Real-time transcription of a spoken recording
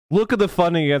Look at the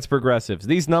funding against progressives.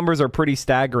 These numbers are pretty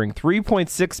staggering.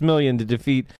 $3.6 million to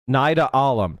defeat Nida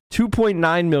Alam,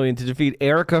 $2.9 million to defeat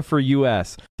Erica for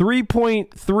US,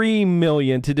 $3.3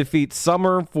 million to defeat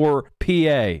Summer for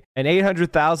PA, and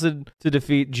 $800,000 to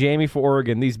defeat Jamie for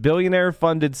Oregon. These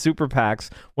billionaire-funded super PACs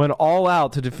went all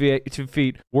out to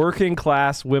defeat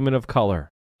working-class women of color.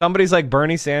 Somebody's like,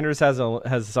 Bernie Sanders has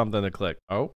something to click.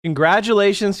 Oh.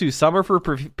 Congratulations to Summer for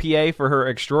PA for her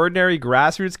extraordinary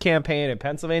grassroots campaign in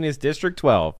Pennsylvania's District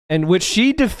 12, in which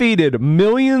she defeated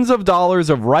millions of dollars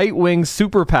of right-wing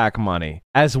super PAC money,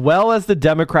 as well as the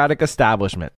Democratic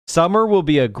establishment. Summer will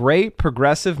be a great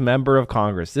progressive member of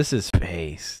Congress. This is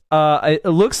space. It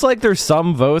looks like there's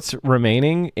some votes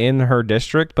remaining in her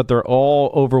district, but they're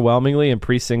all overwhelmingly in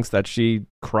precincts that she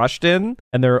crushed in,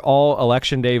 and they're all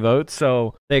election day votes,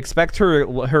 so they expect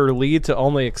her lead to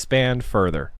only expand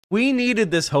further. We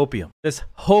needed this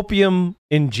hopium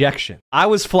injection. I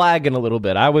was flagging a little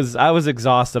bit. I was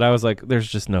exhausted. I was like, there's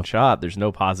just no shot. There's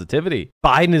no positivity.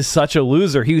 Biden is such a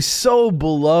loser. He was so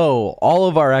below all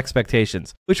of our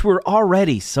expectations, which were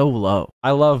already so low.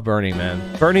 I love Bernie, man.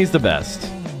 Bernie's the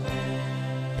best.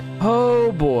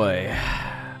 Oh boy.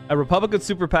 A Republican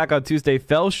super PAC on Tuesday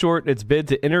fell short in its bid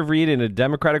to intervene in a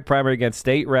Democratic primary against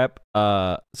state rep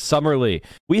Summer Lee.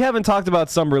 We haven't talked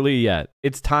about Summer Lee yet.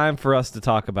 It's time for us to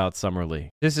talk about Summer Lee.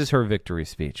 This is her victory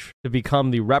speech to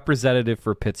become the representative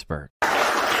for Pittsburgh.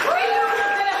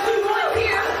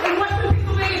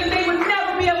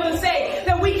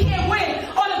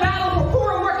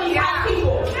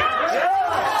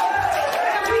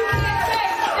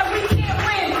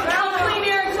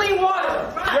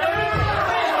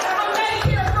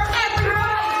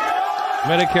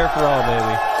 Medicare for all,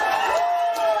 baby.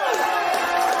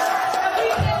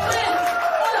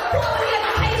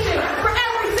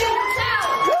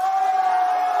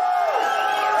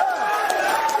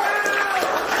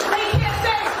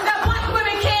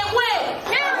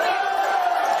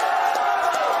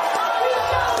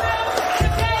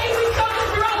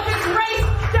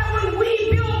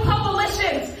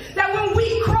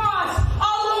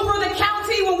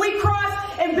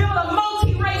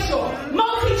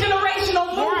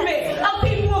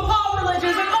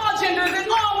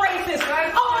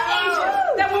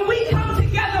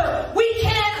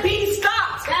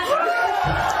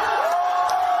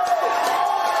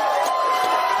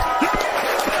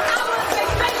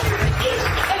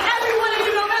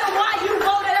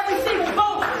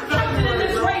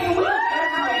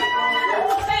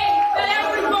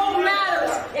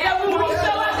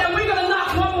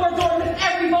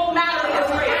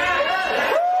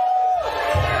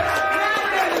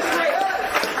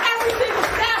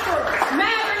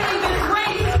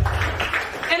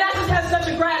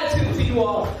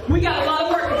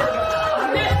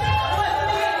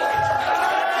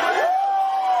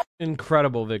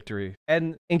 Incredible victory.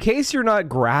 And in case you're not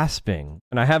grasping,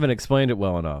 and I haven't explained it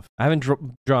well enough, I haven't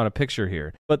drawn a picture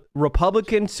here, but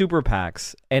Republican super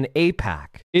PACs and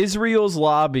AIPAC, Israel's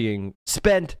lobbying,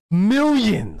 spent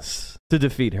millions to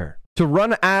defeat her. To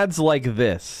run ads like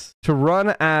this.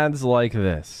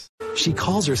 She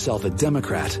calls herself a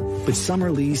Democrat, but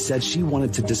Summer Lee said she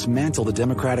wanted to dismantle the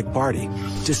Democratic Party.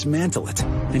 Dismantle it.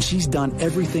 And she's done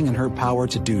everything in her power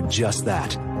to do just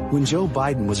that. When Joe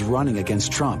Biden was running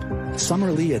against Trump, Summer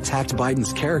Lee attacked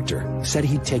Biden's character, said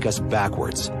he'd take us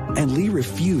backwards. And Lee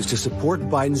refused to support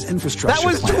Biden's infrastructure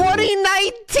plan. That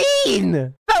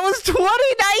was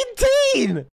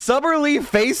 2019! Summer Lee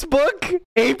Facebook?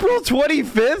 April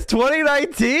 25th,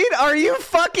 2019? Are you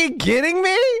fucking kidding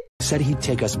me? Said he'd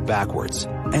take us backwards.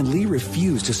 And Lee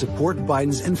refused to support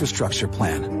Biden's infrastructure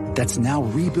plan that's now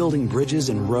rebuilding bridges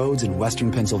and roads in western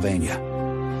Pennsylvania.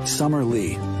 Summer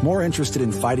Lee, more interested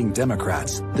in fighting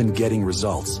Democrats than getting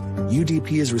results.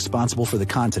 UDP is responsible for the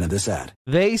content of this ad.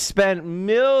 They spent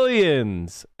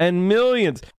millions and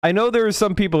millions. I know there are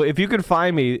some people, if you could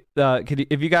find me,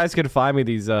 if you guys could find me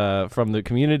these from the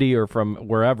community or from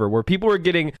wherever, where people are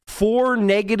getting 4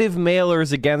 negative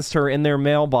mailers against her in their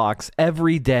mailbox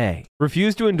every day.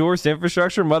 Refused to endorse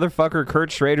infrastructure, motherfucker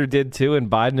Kurt Schrader did too, and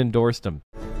Biden endorsed him.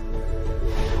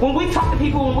 When we talk to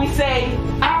people, when we say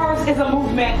ours is a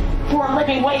movement for a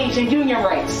living wage and union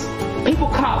rights, people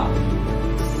come.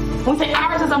 When we say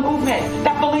ours is a movement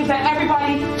that believes that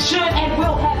everybody should and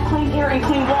will have clean air and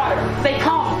clean water, they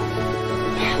come.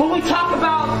 When we talk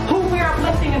about who we're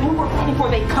uplifting and who we're fighting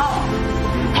for, they come.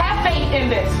 Have faith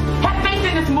in this. Have faith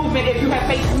in this movement if you have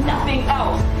faith in nothing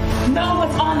else. Know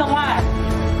what's on the line.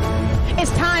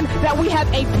 It's time that we have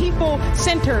a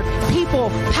people-centered,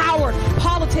 people-powered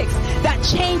politics that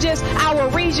changes our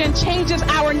region, changes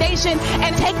our nation,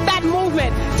 and take that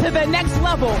movement to the next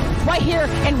level right here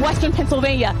in Western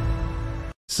Pennsylvania.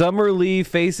 Summer Lee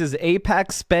faces AIPAC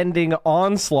spending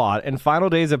onslaught in final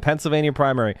days of Pennsylvania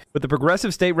primary. With the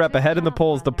progressive state rep ahead in the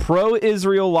polls, the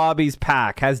pro-Israel lobby's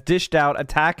PAC has dished out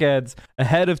attack ads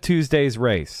ahead of Tuesday's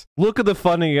race. Look at the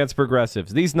funding against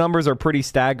progressives. These numbers are pretty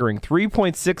staggering.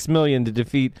 $3.6 million to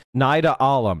defeat Nida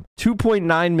Alam,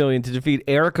 $2.9 million to defeat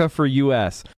Erica for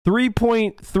U.S.,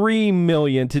 $3.3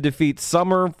 million to defeat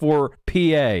Summer for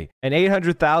PA, and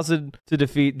 $800,000 to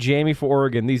defeat Jamie for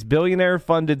Oregon. These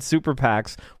billionaire-funded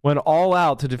SuperPACs went all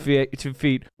out to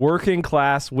defeat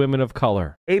working-class women of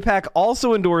color. AIPAC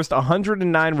also endorsed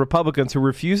 109 Republicans who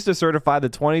refused to certify the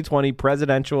 2020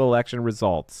 presidential election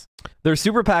results. Their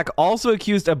super PAC also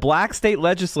accused a black state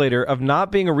legislator of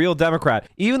not being a real Democrat,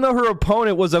 even though her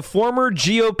opponent was a former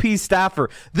GOP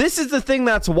staffer. This is the thing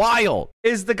that's wild,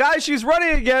 is the guy she's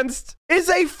running against is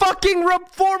a fucking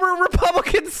former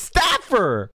Republican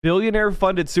staffer.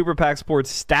 Billionaire-funded super PACs poured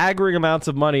staggering amounts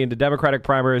of money into Democratic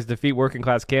primaries to defeat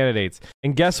working-class candidates.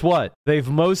 And guess what? They've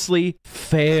mostly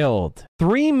failed.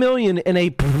 $3 million in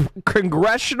a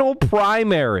congressional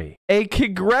primary. A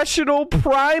congressional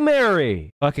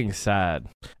primary. Fucking sad.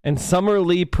 And Summer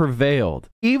Lee prevailed.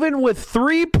 Even with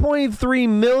 $3.3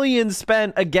 million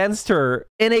spent against her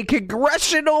in a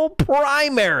congressional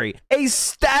primary. A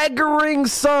staggering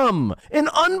sum. An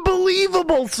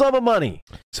unbelievable sum of money.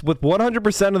 So with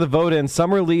 100% of the vote in,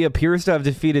 Summer Lee appears to have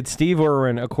defeated Steve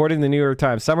Irwin, according to the New York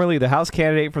Times. Summer Lee, the House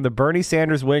candidate from the Bernie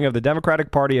Sanders wing of the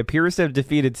Democratic Party, appears to have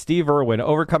defeated Steve Irwin,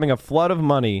 overcoming a flood of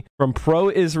money from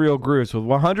pro-Israel groups. With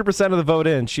 100% of the vote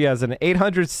in, she has an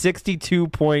 862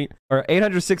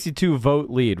 vote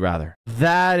lead, rather.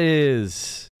 That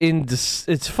is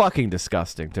it's fucking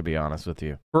disgusting, to be honest with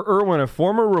you. For Irwin, a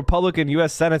former Republican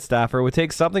U.S. Senate staffer, it would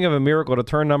take something of a miracle to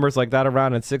turn numbers like that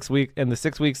around in the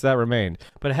 6 weeks that remained.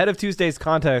 But ahead of Tuesday's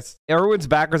contest, Irwin's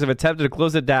backers have attempted to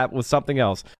close the gap with something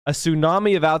else. A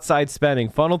tsunami of outside spending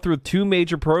funneled through two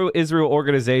major pro-Israel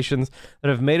organizations that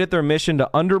have made it their mission to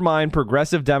undermine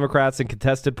progressive Democrats in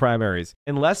contested primaries.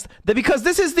 Because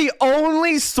this is the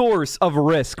only source of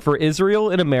risk for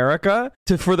Israel in America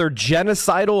for their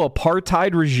genocidal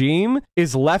apartheid regime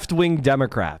is left-wing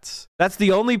Democrats. That's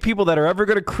the only people that are ever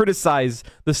going to criticize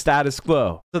the status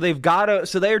quo.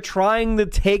 So they're trying to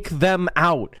take them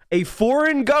out. A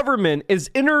foreign government is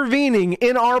intervening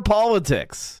in our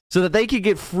politics so that they can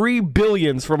get free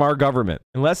billions from our government.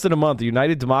 In less than a month, the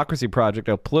United Democracy Project,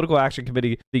 a political action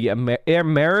committee, the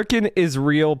American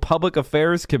Israel Public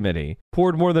Affairs Committee,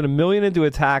 poured more than $1 million into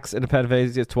attacks in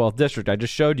Pennsylvania's 12th district. I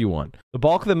just showed you one. The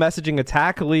bulk of the messaging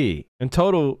attack Lee. In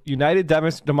total, United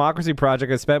Democracy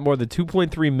Project has spent more than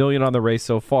 $2.3 million on the race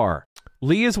so far.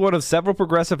 Lee is one of several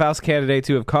progressive House candidates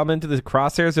who have come into the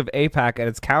crosshairs of AIPAC and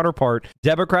its counterpart,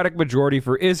 Democratic Majority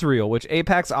for Israel, which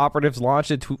AIPAC's operatives launched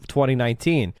in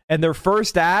 2019. And their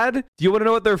first ad, do you want to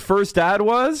know what their first ad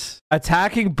was?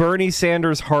 Attacking Bernie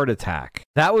Sanders' heart attack.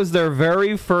 That was their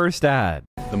very first ad.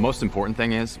 The most important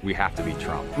thing is we have to beat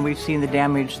Trump. We've seen the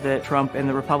damage that Trump and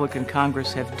the Republican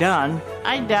Congress have done.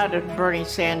 I doubt if Bernie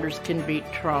Sanders can beat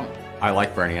Trump. I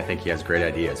like Bernie. I think he has great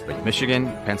ideas. But Michigan,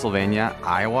 Pennsylvania,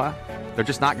 Iowa, they're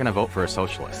just not going to vote for a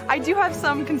socialist. I do have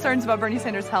some concerns about Bernie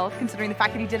Sanders' health, considering the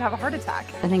fact that he did have a heart attack.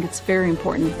 I think it's very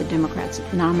important that the Democrats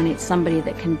nominate somebody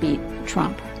that can beat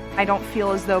Trump. I don't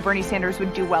feel as though Bernie Sanders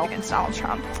would do well against Donald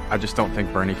Trump. I just don't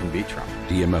think Bernie can beat Trump.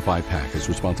 DMFI PAC is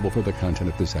responsible for the content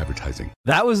of this advertising.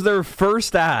 That was their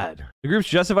first ad. The groups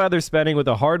justify their spending with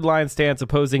a hardline stance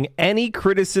opposing any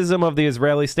criticism of the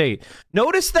Israeli state.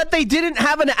 Notice that they didn't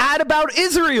have an ad about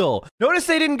Israel. Notice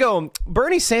they didn't go,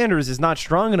 Bernie Sanders is not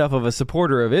strong enough of a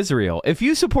supporter of Israel. If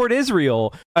you support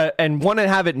Israel and want to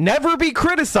have it never be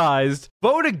criticized,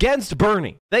 vote against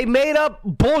Bernie. They made up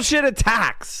bullshit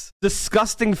attacks.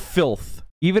 Disgusting filth.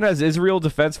 Even as Israel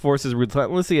Defense Forces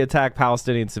relentlessly attack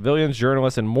Palestinian civilians,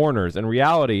 journalists, and mourners, in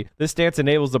reality, this stance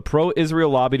enables the pro-Israel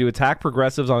lobby to attack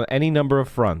progressives on any number of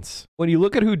fronts. When you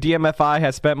look at who DMFI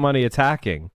has spent money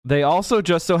attacking, they also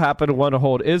just so happen to want to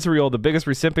hold Israel, the biggest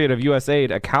recipient of U.S.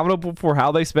 aid, accountable for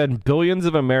how they spend billions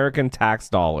of American tax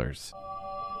dollars.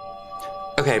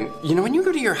 Okay, you know when you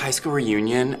go to your high school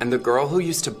reunion and the girl who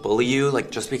used to bully you,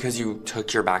 like just because you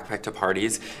took your backpack to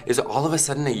parties, is all of a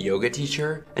sudden a yoga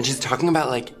teacher? And she's talking about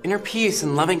like inner peace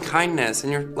and loving kindness,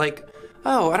 and you're like,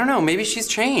 oh, I don't know, maybe she's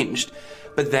changed.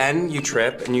 But then you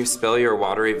trip and you spill your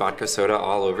watery vodka soda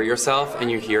all over yourself,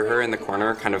 and you hear her in the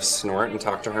corner kind of snort and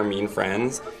talk to her mean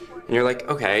friends. And you're like,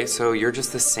 okay, so you're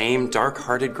just the same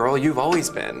dark-hearted girl you've always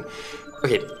been.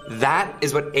 Okay, that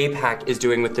is what AIPAC is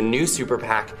doing with the new super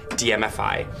PAC,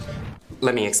 DMFI.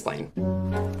 Let me explain.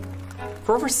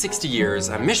 For over 60 years,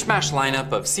 a mishmash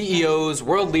lineup of CEOs,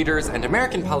 world leaders, and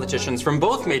American politicians from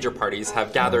both major parties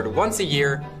have gathered once a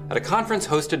year at a conference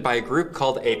hosted by a group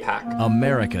called AIPAC.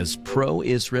 America's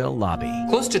pro-Israel lobby.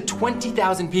 Close to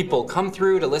 20,000 people come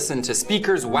through to listen to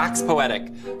speakers wax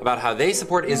poetic about how they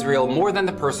support Israel more than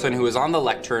the person who was on the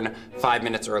lectern 5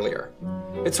 minutes earlier.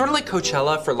 It's sort of like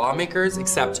Coachella for lawmakers,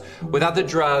 except without the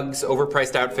drugs,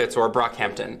 overpriced outfits, or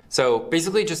Brockhampton. So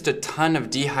basically just a ton of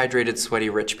dehydrated,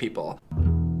 sweaty rich people.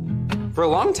 For a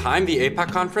long time, the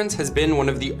AIPAC conference has been one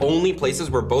of the only places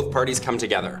where both parties come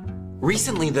together.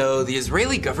 Recently, though, the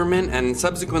Israeli government and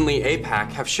subsequently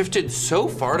AIPAC have shifted so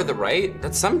far to the right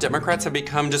that some Democrats have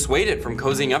become dissuaded from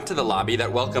cozying up to the lobby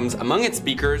that welcomes among its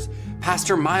speakers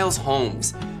Pastor Miles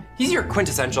Holmes. He's your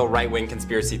quintessential right-wing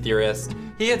conspiracy theorist.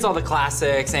 He hits all the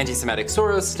classics, anti-Semitic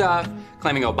Soros stuff,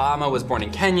 claiming Obama was born in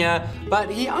Kenya,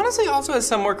 but he honestly also has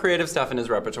some more creative stuff in his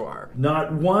repertoire.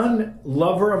 Not one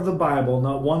lover of the Bible,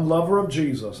 not one lover of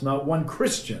Jesus, not one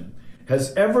Christian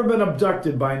has ever been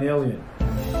abducted by an alien.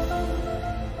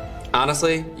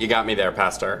 Honestly, you got me there,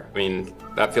 Pastor. I mean,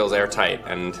 that feels airtight,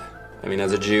 and I mean,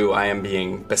 as a Jew, I am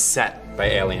being beset by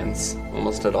aliens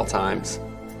almost at all times.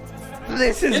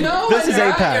 This is you're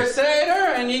AIPAC. at your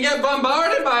Seder and you get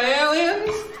bombarded by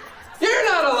aliens? You're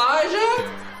not Elijah.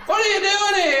 What are you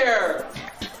doing here?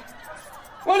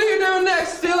 What are you doing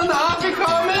next? Stealing the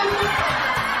Afikomen?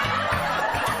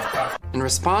 In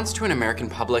response to an American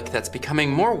public that's becoming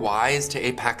more wise to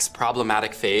AIPAC's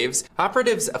problematic faves,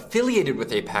 operatives affiliated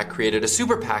with AIPAC created a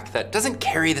super PAC that doesn't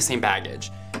carry the same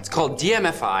baggage. It's called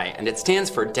DMFI, and it stands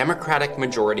for Democratic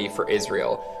Majority for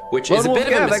Israel, which is a bit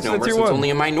of a misnomer since only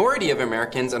a minority of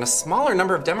Americans and a smaller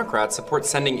number of Democrats support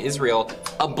sending Israel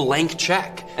a blank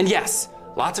check. And yes,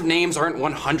 lots of names aren't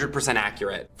 100%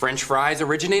 accurate. French fries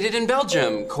originated in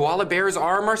Belgium, koala bears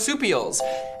are marsupials,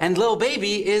 and Lil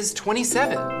Baby is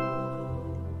 27.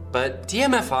 But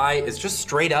DMFI is just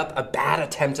straight up a bad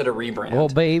attempt at a rebrand. Well,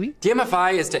 baby.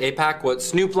 DMFI is to AIPAC what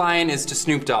Snoop Lion is to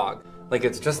Snoop Dogg. Like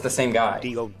it's just the same guy.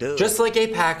 Just like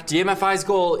AIPAC, DMFI's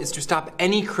goal is to stop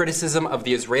any criticism of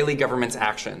the Israeli government's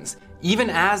actions, even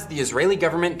as the Israeli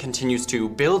government continues to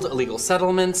build illegal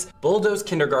settlements, bulldoze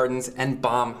kindergartens, and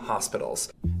bomb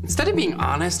hospitals. Instead of being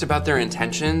honest about their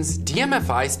intentions,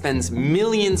 DMFI spends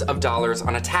millions of dollars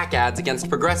on attack ads against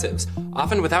progressives,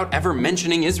 often without ever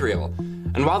mentioning Israel.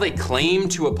 And while they claim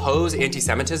to oppose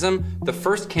anti-Semitism, the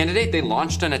first candidate they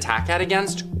launched an attack ad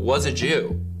against was a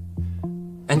Jew.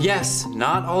 And yes,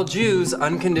 not all Jews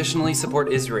unconditionally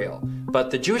support Israel,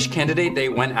 but the Jewish candidate they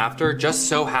went after just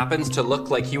so happens to look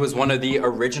like he was one of the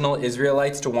original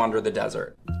Israelites to wander the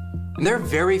desert. In their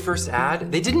very first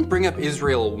ad, they didn't bring up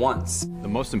Israel once. The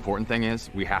most important thing is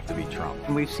we have to beat Trump.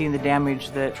 And we've seen the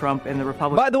damage that Trump and the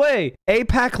Republicans... By the way,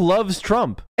 AIPAC loves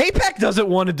Trump. AIPAC doesn't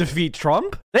want to defeat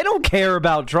Trump. They don't care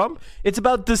about Trump. It's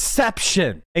about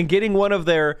deception and getting one of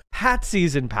their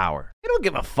patsies in power. They don't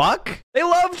give a fuck. They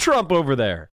love Trump over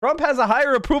there. Trump has a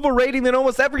higher approval rating than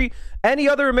almost any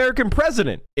other American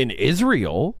president. In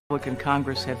Israel, Republican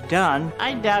Congress have done.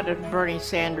 I doubt if Bernie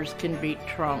Sanders can beat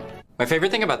Trump. My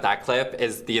favorite thing about that clip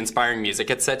is the inspiring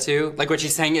music it's set to. Like, what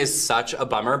she's saying is such a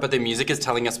bummer, but the music is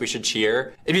telling us we should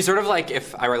cheer. It'd be sort of like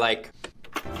if I were like,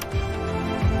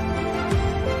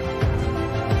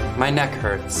 my neck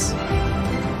hurts.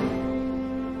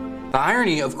 The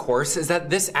irony, of course, is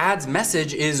that this ad's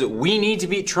message is we need to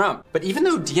beat Trump. But even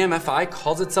though DMFI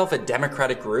calls itself a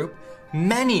Democratic group,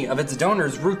 many of its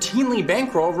donors routinely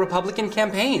bankroll Republican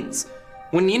campaigns.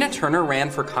 When Nina Turner ran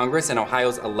for Congress in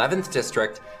Ohio's 11th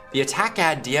district, the attack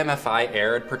ad DMFI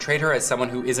aired portrayed her as someone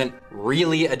who isn't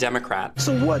really a Democrat.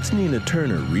 So what's Nina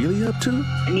Turner really up to?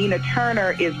 Nina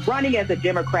Turner is running as a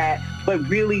Democrat, but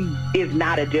really is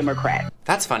not a Democrat.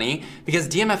 That's funny, because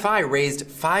DMFI raised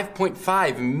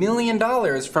 $5.5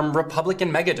 million from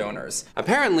Republican mega donors.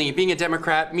 Apparently, being a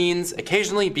Democrat means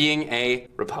occasionally being a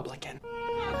Republican.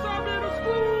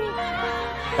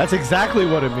 That's exactly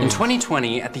what it means. In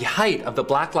 2020, at the height of the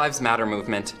Black Lives Matter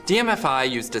movement,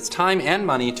 DMFI used its time and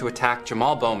money to attack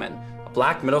Jamal Bowman, a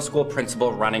black middle school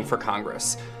principal running for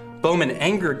Congress. Bowman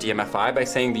angered DMFI by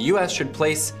saying the US should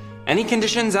place any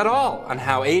conditions at all on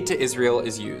how aid to Israel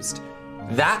is used.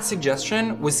 That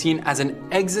suggestion was seen as an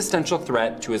existential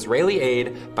threat to Israeli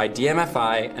aid by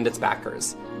DMFI and its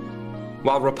backers.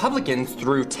 While Republicans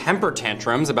threw temper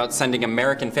tantrums about sending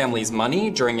American families money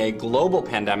during a global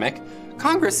pandemic,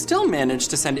 Congress still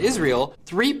managed to send Israel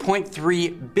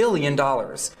 $3.3 billion.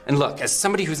 And look, as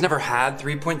somebody who's never had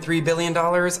 $3.3 billion,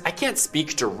 I can't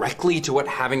speak directly to what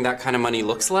having that kind of money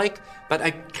looks like, but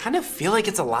I kind of feel like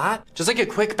it's a lot. Just like a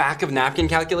quick back of napkin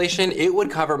calculation, it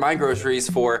would cover my groceries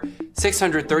for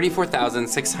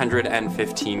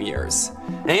 634,615 years.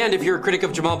 And if you're a critic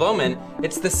of Jamal Bowman,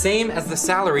 it's the same as the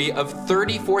salary of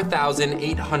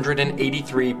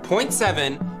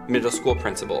 34,883.7 middle school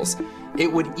principals. It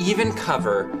would even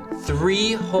cover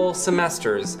 3 whole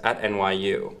semesters at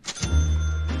NYU.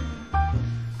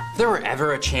 If there were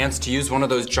ever a chance to use one of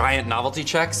those giant novelty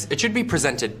checks, it should be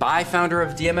presented by founder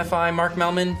of DMFI, Mark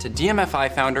Mellman, to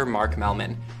DMFI founder Mark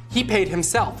Mellman. He paid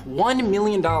himself $1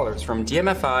 million from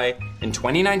DMFI in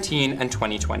 2019 and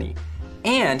 2020.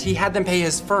 And he had them pay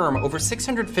his firm over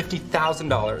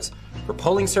 $650,000 for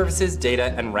polling services,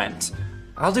 data, and rent.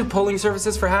 I'll do polling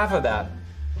services for half of that.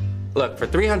 Look, for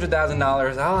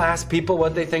 $300,000, I'll ask people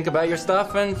what they think about your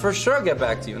stuff and for sure get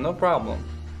back to you, no problem.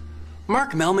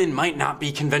 Mark Mellman might not be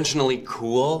conventionally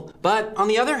cool, but on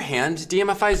the other hand,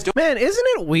 DMFI's don't— Man, isn't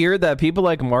it weird that people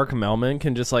like Mark Mellman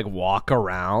can just like walk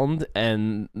around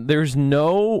and there's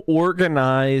no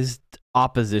organized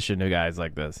opposition to guys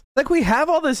like this? Like, we have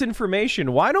all this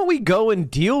information. Why don't we go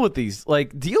and deal with these,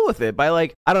 like, deal with it by,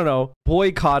 like, I don't know,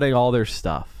 boycotting all their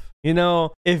stuff? You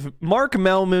know, if Mark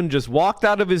Mellman just walked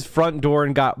out of his front door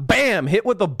and got, bam, hit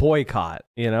with a boycott,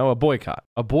 you know, a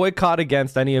boycott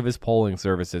against any of his polling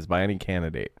services by any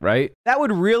candidate, right? That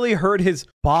would really hurt his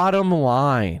bottom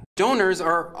line. Donors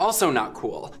are also not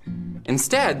cool.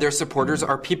 Instead, their supporters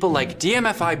are people like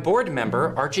DMFI board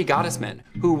member Archie Gottesman,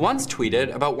 who once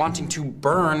tweeted about wanting to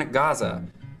burn Gaza.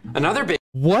 Another big—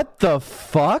 What the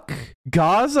fuck?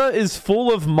 Gaza is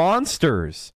full of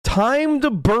monsters. Time to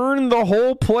burn the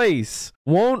whole place.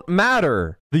 Won't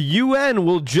matter. The UN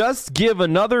will just give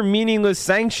another meaningless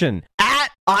sanction.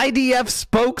 At IDF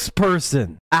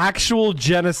spokesperson. Actual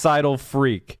genocidal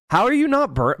freak. How are you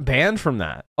not banned from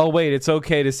that? Oh, wait, it's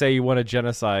okay to say you want to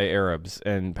genocide Arabs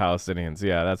and Palestinians.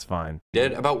 Yeah, that's fine.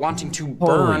 About wanting to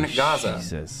burn Holy Gaza.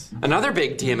 Jesus. Another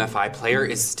big DMFI player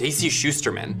is Stacey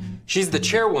Schusterman. She's the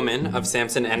chairwoman of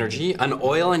Samson Energy, an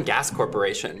oil and gas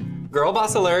corporation. Girl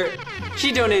boss alert.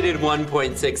 She donated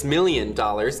 $1.6 million to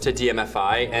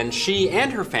DMFI, and she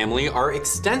and her family are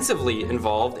extensively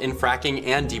involved in fracking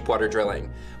and deepwater drilling.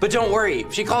 But don't worry,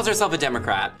 she calls herself a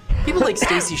Democrat. People like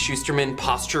Stacey Schusterman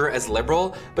posture as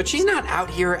liberal, but she's not out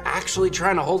here actually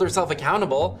trying to hold herself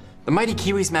accountable. The Mighty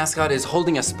Kiwis mascot is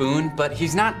holding a spoon, but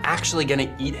he's not actually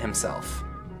gonna eat himself.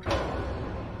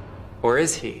 Or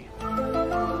is he?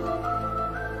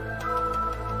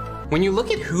 When you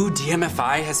look at who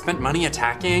DMFI has spent money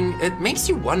attacking, it makes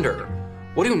you wonder,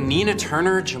 what do Nina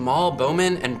Turner, Jamal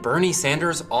Bowman, and Bernie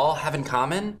Sanders all have in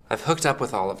common? I've hooked up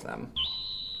with all of them.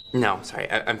 No, sorry,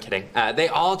 I'm kidding. They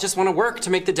all just want to work to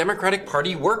make the Democratic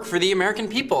Party work for the American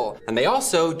people. And they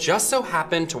also just so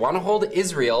happen to want to hold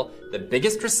Israel, the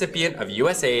biggest recipient of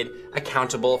US aid,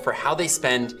 accountable for how they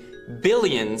spend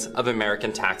billions of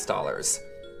American tax dollars.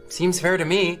 Seems fair to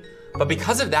me, but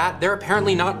because of that, they're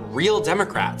apparently not real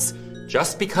Democrats.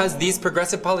 Just because these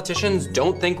progressive politicians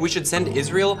don't think we should send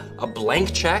Israel a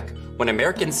blank check when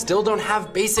Americans still don't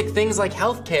have basic things like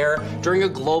healthcare during a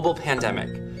global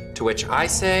pandemic. To which I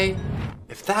say,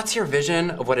 if that's your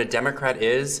vision of what a Democrat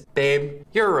is, babe,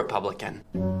 you're a Republican.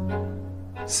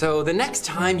 So the next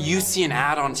time you see an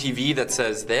ad on TV that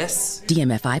says this,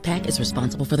 DMFI is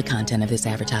responsible for the content of this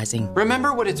advertising.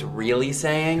 Remember what it's really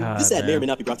saying? This ad may or may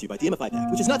not be brought to you by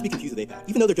DMFI, which is not to be confused with AIPAC,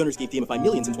 even though their donors gave DMFI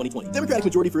millions in 2020. Democratic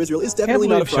Majority for Israel is definitely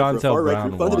not a front for a far-right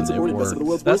group funded and supported by some of the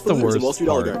world's most polluters and Wall Street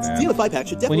oligarchs. DMFI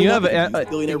should definitely not be confused with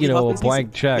Billionaire a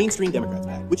blank check. Mainstream Democrats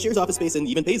PAC, which shares office space and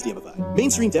even pays DMFI.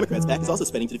 Mainstream Democrats PAC is also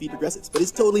spending to defeat progressives, but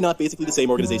is totally not basically the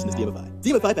same organization as DMFI.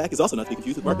 DMFI PAC is also not to be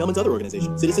confused with Mark Mellman's other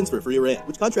organization, Citizens for a Free Iran,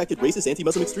 which contracted racist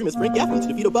anti-Muslim extremist Frank Gaffney to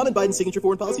defeat Obama and Biden's signature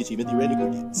foreign policy achievement, the Iran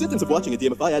nuclear deal. Symptoms of watching a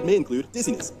DMFI ad may include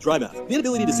dizziness, dry mouth, the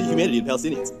inability to see humanity in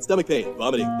Palestinians, stomach pain,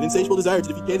 vomiting, an insatiable desire to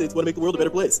defeat candidates who want to make the world a better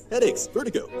place, headaches,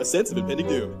 vertigo, a sense of impending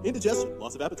doom, indigestion,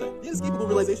 loss of appetite, the inescapable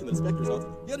realization that a specter is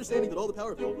haunted, the understanding that all the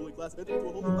power of the old ruling class vented into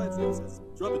a whole new alliance says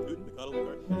Trump and Putin, McConnell and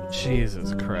McCarthy.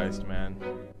 Jesus Christ, man.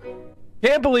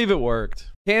 Can't believe it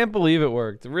worked. Can't believe it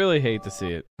worked. Really hate to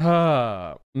see it.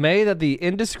 May that the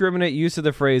indiscriminate use of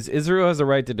the phrase Israel has a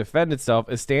right to defend itself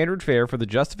is standard fare for the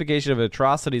justification of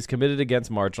atrocities committed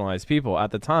against marginalized people.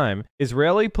 At the time,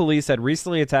 Israeli police had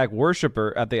recently attacked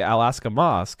worshiper at the Alaska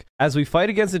Mosque. As we fight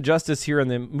against injustice here in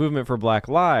the movement for Black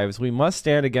lives, we must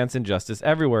stand against injustice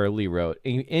everywhere, Lee wrote.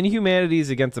 Inhumanities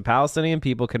against the Palestinian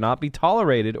people cannot be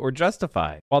tolerated or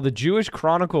justified. While the Jewish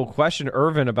Chronicle questioned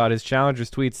Irwin about his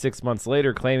challenger's tweets 6 months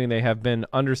later, claiming they have been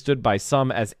understood by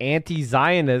some as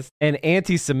anti-Zionist and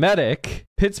anti-Semitic,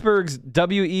 Pittsburgh's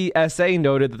WESA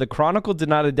noted that the Chronicle did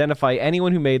not identify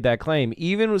anyone who made that claim.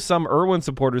 Even some Irwin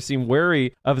supporters seemed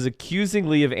wary of his accusing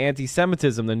Lee of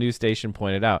anti-Semitism, the news station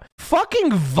pointed out.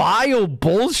 Fucking vile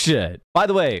bullshit. By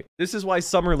the way, this is why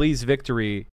Summer Lee's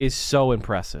victory is so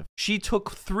impressive. She took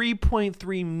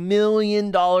 $3.3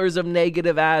 million of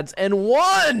negative ads and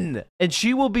won! And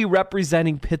she will be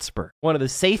representing Pittsburgh, one of the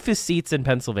safest seats in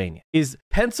Pennsylvania.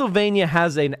 Pennsylvania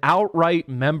has an outright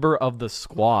member of the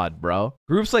squad, bro.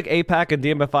 Groups like AIPAC and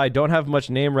DMFI don't have much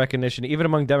name recognition even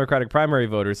among Democratic primary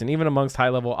voters and even amongst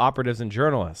high-level operatives and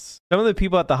journalists. Some of the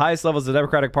people at the highest levels of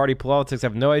Democratic Party politics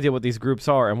have no idea what these groups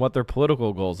are and what their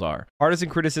political goals are. Partisan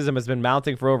criticism has been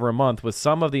mounting for over a month, with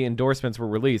some of the endorsements were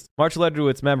released. Much led to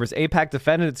its members. AIPAC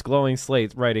defended its glowing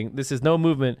slate, writing, "This is no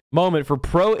moment for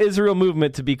pro-Israel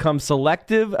movement to become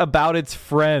selective about its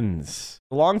friends."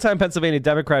 The longtime Pennsylvania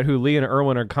Democrat who Lee and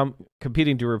Irwin are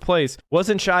competing to replace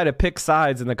wasn't shy to pick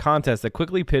sides in the contest that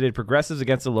quickly pitted progressives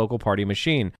against the local party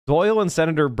machine. Doyle and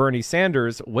Senator Bernie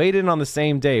Sanders weighed in on the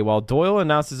same day. While Doyle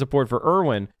announced his support for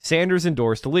Irwin, Sanders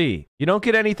endorsed Lee. You don't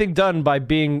get anything done by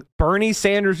being Bernie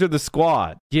Sanders or the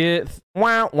squad. Get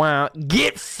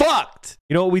fucked.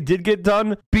 You know what we did get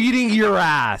done? Beating your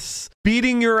ass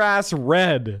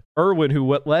red. Irwin,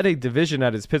 who led a division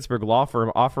at his Pittsburgh law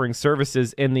firm offering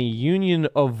services in the union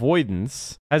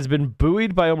avoidance, has been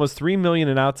buoyed by almost $3 million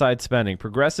in outside spending.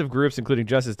 Progressive groups, including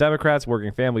Justice Democrats,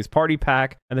 Working Families Party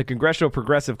PAC, and the Congressional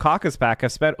Progressive Caucus PAC,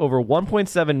 have spent over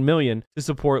 $1.7 million to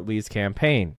support Lee's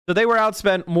campaign. So they were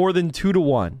outspent more than 2 to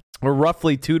 1. Or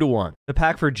roughly 2 to 1. The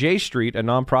PAC for J Street, a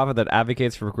nonprofit that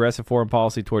advocates for progressive foreign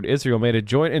policy toward Israel, made a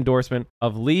joint endorsement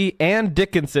of Lee and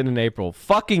Dickinson in April.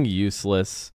 Fucking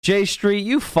useless. J Street,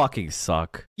 you fucking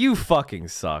suck. You fucking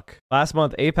suck. Last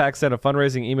month, AIPAC sent a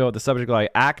fundraising email with the subject line,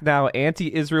 "Act Now,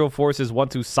 Anti-Israel Forces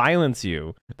Want to Silence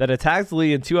You," that attacked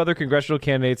Lee and 2 other congressional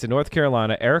candidates in North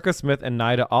Carolina, Erica Smith and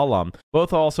Nida Alam,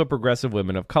 both also progressive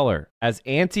women of color, as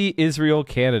anti-Israel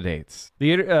candidates.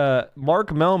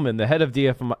 Mark Mellman, the head of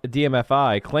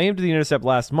DMFI, claimed to The Intercept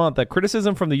last month that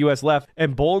criticism from the U.S. left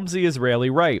emboldens the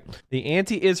Israeli right. The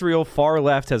anti-Israel far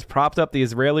left has propped up the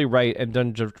Israeli right and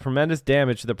done tremendous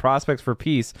damage to the prospects for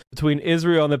peace between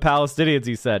Israel and the Palestinians,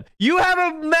 he said. You have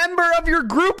a member of your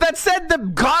group that said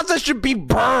that Gaza should be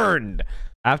burned.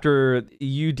 After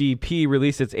UDP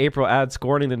released its April ad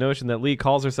scorning the notion that Lee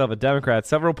calls herself a Democrat,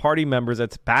 several party members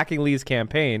that's backing Lee's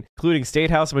campaign, including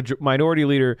State House Minority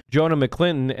Leader Jonah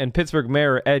McClinton and Pittsburgh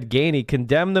Mayor Ed Gainey,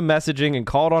 condemned the messaging and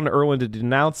called on Irwin to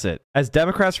denounce it. As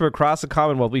Democrats from across the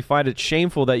Commonwealth, we find it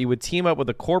shameful that you would team up with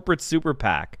a corporate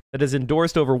SuperPAC that has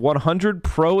endorsed over 100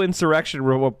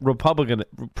 pro-insurrectionist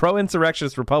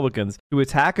Republicans to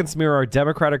attack and smear our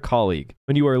Democratic colleague.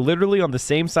 When you are literally on the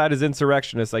same side as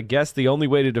insurrectionists, I guess the only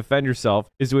way to defend yourself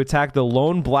is to attack the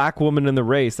lone black woman in the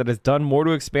race that has done more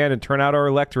to expand and turn out our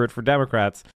electorate for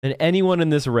Democrats than anyone in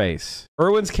this race.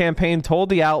 Irwin's campaign told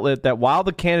the outlet that while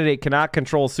the candidate cannot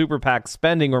control SuperPAC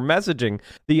spending or messaging,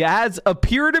 the ads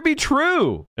appear to be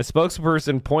true. A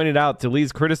spokesperson pointed out to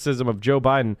Lee's criticism of Joe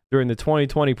Biden during the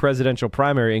 2020 presidential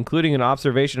primary, including an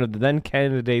observation of the then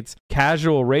candidate's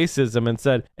casual racism, and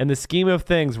said, "In the scheme of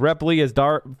things, Rep. Lee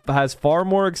has far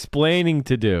more explaining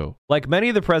to do." Like many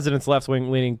of the president's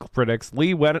left-wing leaning critics,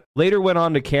 Lee later went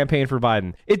on to campaign for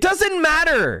Biden. It doesn't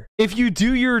matter if you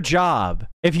do your job.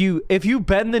 If you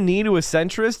bend the knee to a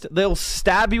centrist, they'll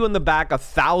stab you in the back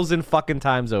 1,000 fucking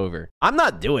times over. I'm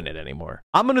not doing it anymore.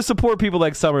 I'm going to support people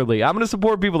like Summer Lee. I'm going to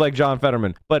support people like John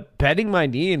Fetterman. But bending my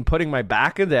knee and putting my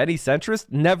back into any centrist,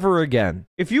 never again.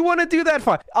 If you want to do that,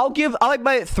 fine. I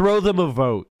might throw them a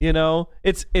vote. You know,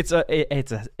 it's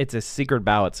a secret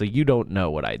ballot, so you don't know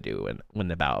what I do when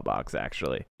the ballot box.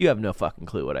 Actually, you have no fucking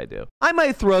clue what I do. I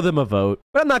might throw them a vote,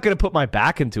 but I'm not going to put my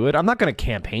back into it. I'm not going to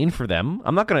campaign for them.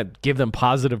 I'm not going to give them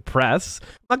positive press. I'm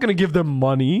not going to give them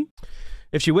money.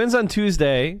 If she wins on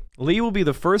Tuesday, Lee will be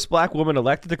the first black woman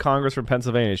elected to Congress from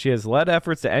Pennsylvania. She has led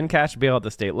efforts to end cash bail at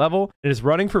the state level and is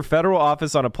running for federal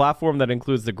office on a platform that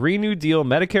includes the Green New Deal,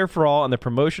 Medicare for All, and the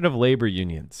promotion of labor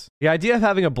unions. The idea of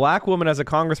having a black woman as a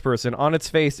congressperson on its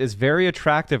face is very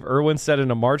attractive, Irwin said in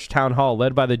a March town hall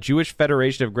led by the Jewish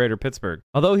Federation of Greater Pittsburgh.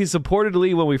 Although he supported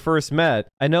Lee when we first met,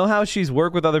 I know how she's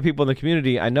worked with other people in the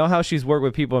community. I know how she's worked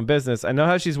with people in business. I know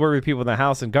how she's worked with people in the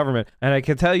House and government. And I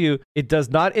can tell you, it does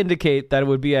not indicate that it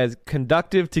would be as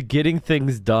conductive to getting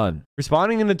things done.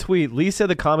 Responding in a tweet, Lee said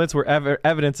the comments were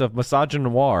evidence of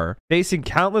misogynoir, facing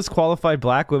countless qualified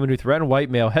black women who threaten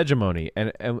white male hegemony.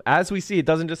 And as we see, it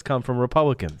doesn't just come from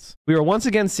Republicans. We are once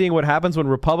again seeing what happens when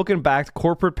Republican-backed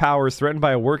corporate power is threatened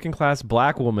by a working-class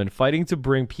black woman fighting to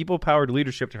bring people-powered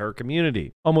leadership to her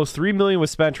community. Almost $3 million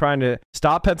was spent trying to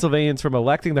stop Pennsylvanians from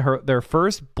electing their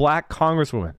first black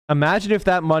congresswoman. Imagine if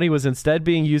that money was instead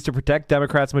being used to protect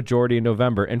Democrats' majority in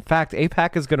November. In fact,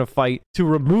 AIPAC is going to fight to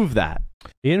remove that.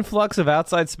 The influx of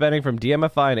outside spending from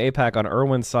DMFI and AIPAC on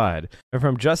Irwin's side and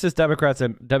from Justice Democrats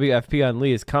and WFP on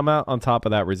Lee has come out on top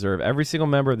of that reserve. Every single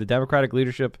member of the Democratic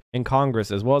leadership in Congress,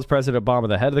 as well as President Obama,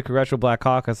 the head of the Congressional Black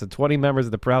Caucus, and 20 members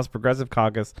of the House Progressive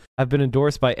Caucus have been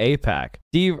endorsed by AIPAC.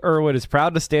 Steve Irwin is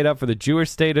proud to stand up for the Jewish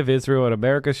state of Israel and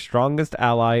America's strongest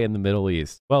ally in the Middle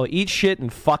East. Well, eat shit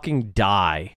and fucking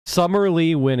die. Summer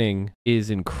Lee winning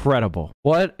is incredible.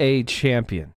 What a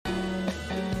champion.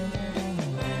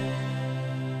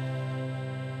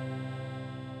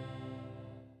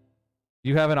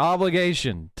 You have an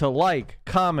obligation to like,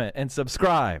 comment, and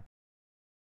subscribe.